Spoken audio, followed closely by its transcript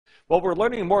Well, we're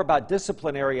learning more about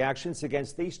disciplinary actions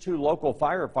against these two local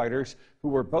firefighters who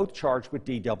were both charged with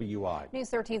DWI.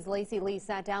 News 13's Lacey Lee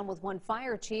sat down with one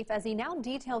fire chief as he now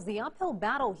details the uphill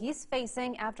battle he's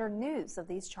facing after news of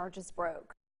these charges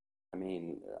broke. I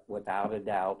mean, without a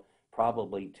doubt,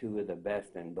 probably two of the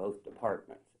best in both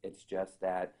departments. It's just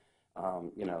that,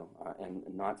 and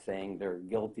not saying they're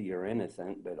guilty or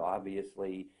innocent, but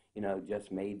obviously,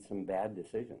 just made some bad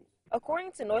decisions.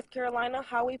 According to North Carolina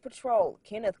Highway Patrol,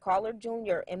 Kenneth Collar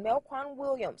Jr. and Melquan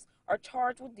Williams are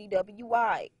charged with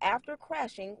DWI after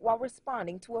crashing while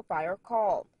responding to a fire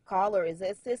call. Collar is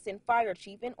the assistant fire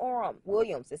chief in Orem.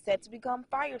 Williams is set to become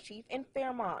fire chief in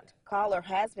Fairmont. Collar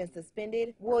has been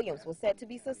suspended. Williams was set to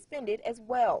be suspended as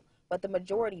well, but the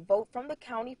majority vote from the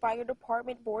county fire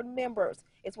department board members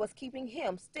is what's keeping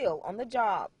him still on the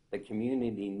job. The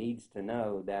community needs to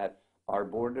know that our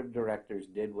board of directors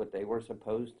did what they were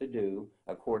supposed to do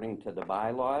according to the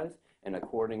bylaws and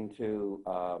according to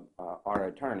our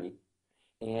attorney,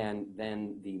 and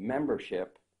then the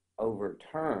membership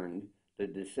overturned the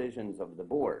decisions of the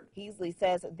board. Heasley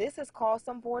says this has caused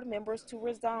some board members to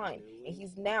resign, and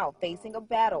he's now facing a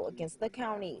battle against the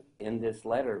county. In this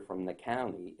letter from the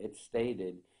county, it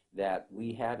stated that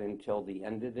we had until the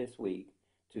end of this week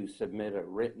to submit a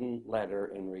written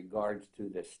letter in regards to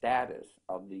the status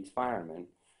of these firemen,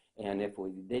 and if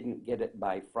we didn't get it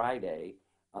by Friday,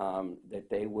 that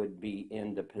they would be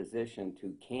in the position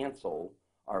to cancel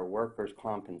our workers'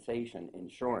 compensation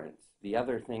insurance. The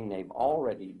other thing they've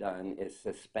already done is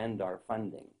suspend our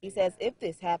funding. He says if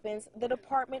this happens, the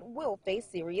department will face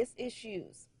serious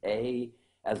issues.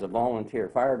 As a volunteer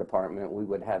fire department, we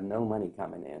would have no money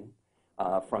coming in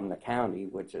from the county,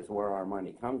 which is where our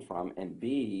money comes from, and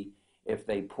B, if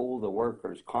they pull the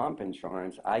workers' comp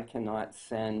insurance, I cannot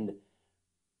send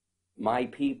my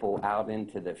people out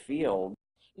into the field.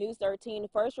 News 13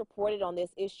 first reported on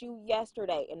this issue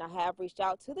yesterday, and I have reached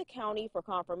out to the county for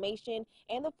confirmation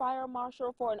and the fire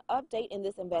marshal for an update in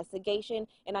this investigation,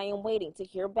 and I am waiting to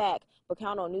hear back. But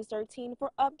count on News 13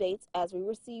 for updates as we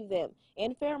receive them.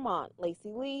 In Fairmont, Lacey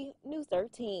Lee, News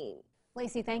 13.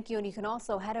 Lacey, thank you. And you can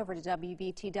also head over to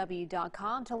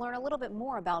WBTW.com to learn a little bit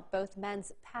more about both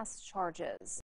men's past charges.